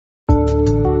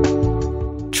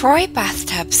Troy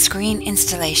Bathtub Screen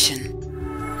Installation.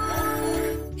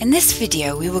 In this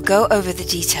video we will go over the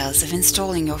details of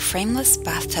installing your frameless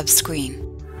bathtub screen.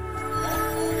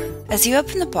 As you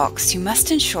open the box, you must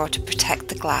ensure to protect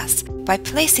the glass by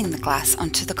placing the glass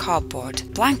onto the cardboard,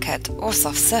 blanket or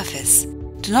soft surface.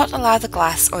 Do not allow the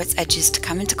glass or its edges to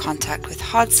come into contact with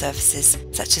hard surfaces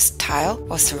such as tile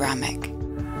or ceramic.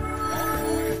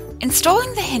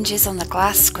 Installing the hinges on the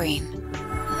glass screen.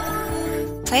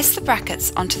 Place the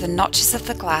brackets onto the notches of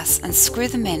the glass and screw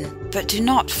them in, but do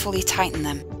not fully tighten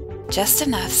them, just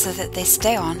enough so that they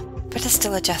stay on but are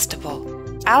still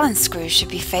adjustable. Allen screws should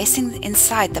be facing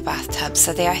inside the bathtub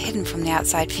so they are hidden from the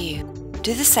outside view.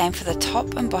 Do the same for the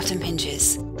top and bottom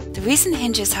hinges. The reason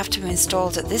hinges have to be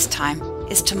installed at this time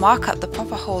is to mark up the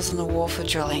proper holes on the wall for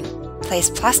drilling. Place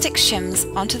plastic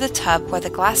shims onto the tub where the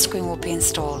glass screen will be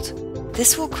installed.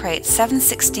 This will create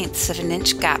 7/16ths of an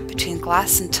inch gap between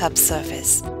glass and tub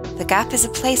surface. The gap is a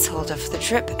placeholder for the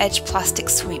drip edge plastic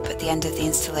sweep at the end of the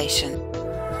installation.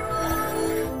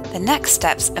 The next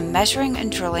steps are measuring and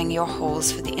drilling your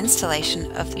holes for the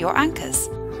installation of your anchors.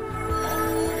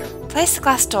 Place the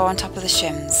glass door on top of the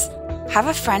shims. Have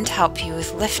a friend help you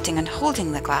with lifting and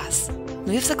holding the glass.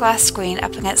 Move the glass screen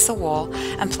up against the wall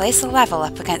and place a level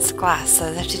up against the glass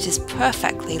so that it is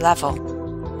perfectly level.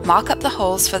 Mark up the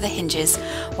holes for the hinges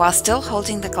while still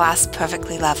holding the glass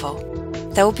perfectly level.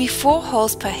 There will be 4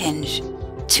 holes per hinge,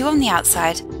 2 on the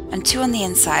outside and 2 on the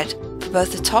inside for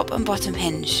both the top and bottom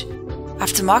hinge.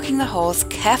 After marking the holes,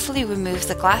 carefully remove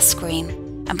the glass screen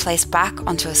and place back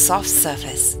onto a soft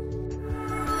surface.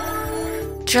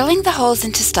 Drilling the holes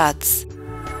into studs.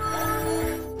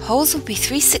 Holes will be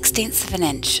 3/16ths of an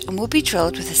inch and will be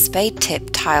drilled with a spade tip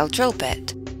tile drill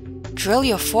bit. Drill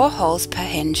your 4 holes per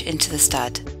hinge into the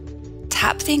stud.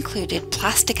 Tap the included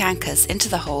plastic anchors into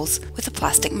the holes with a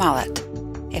plastic mallet.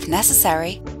 If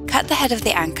necessary, cut the head of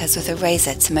the anchors with a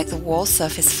razor to make the wall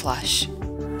surface flush.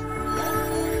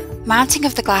 Mounting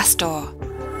of the glass door.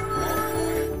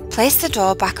 Place the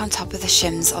door back on top of the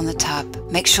shims on the tub.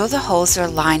 Make sure the holes are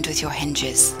aligned with your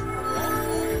hinges.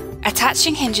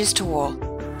 Attaching hinges to wall.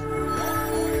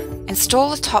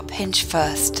 Install the top hinge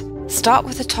first. Start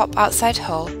with the top outside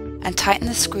hole and tighten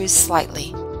the screws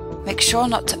slightly. Make sure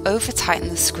not to over-tighten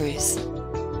the screws.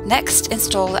 Next,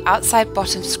 install the outside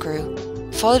bottom screw,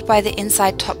 followed by the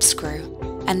inside top screw,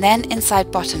 and then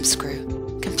inside bottom screw,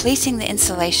 completing the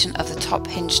installation of the top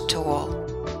hinge to wall.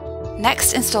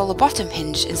 Next, install the bottom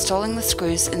hinge, installing the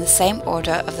screws in the same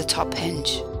order of the top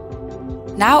hinge.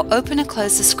 Now open and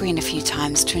close the screen a few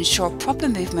times to ensure proper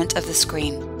movement of the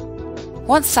screen.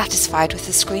 Once satisfied with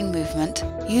the screen movement,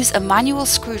 use a manual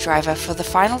screwdriver for the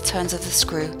final turns of the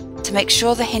screw to make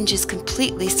sure the hinge is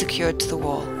completely secured to the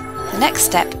wall. The next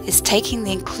step is taking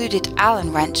the included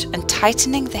Allen wrench and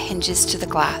tightening the hinges to the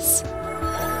glass.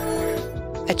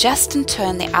 Adjust and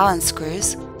turn the Allen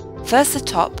screws, first the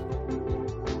top,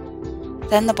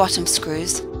 then the bottom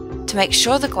screws, to make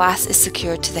sure the glass is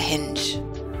secured to the hinge.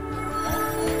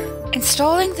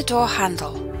 Installing the door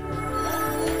handle.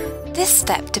 This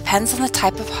step depends on the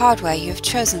type of hardware you have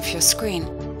chosen for your screen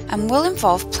and will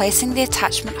involve placing the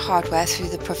attachment hardware through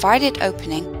the provided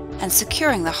opening and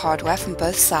securing the hardware from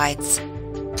both sides.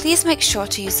 Please make sure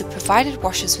to use the provided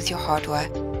washers with your hardware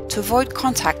to avoid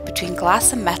contact between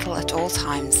glass and metal at all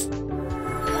times.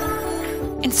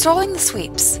 Installing the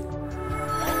sweeps.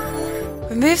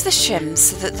 Remove the shims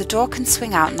so that the door can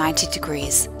swing out 90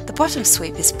 degrees. The bottom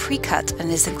sweep is pre-cut and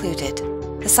is included.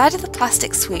 The side of the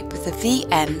plastic sweep with the V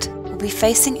end will be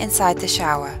facing inside the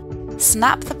shower.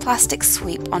 Snap the plastic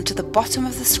sweep onto the bottom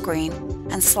of the screen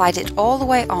and slide it all the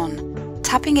way on,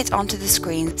 tapping it onto the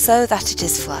screen so that it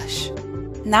is flush.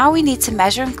 Now we need to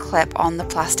measure and clip on the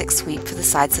plastic sweep for the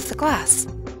sides of the glass.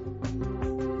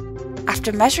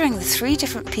 After measuring the 3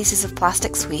 different pieces of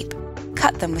plastic sweep,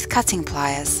 cut them with cutting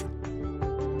pliers.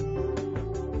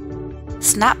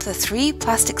 Snap the 3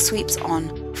 plastic sweeps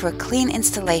on for a clean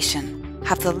installation.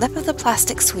 Have the lip of the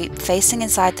plastic sweep facing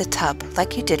inside the tub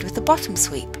like you did with the bottom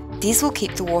sweep. These will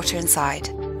keep the water inside.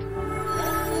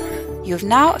 You have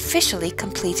now officially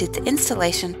completed the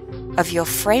installation of your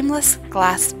frameless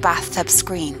glass bathtub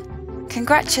screen.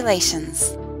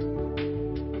 Congratulations!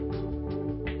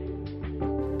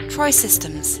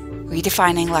 TroySystems,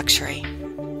 redefining luxury.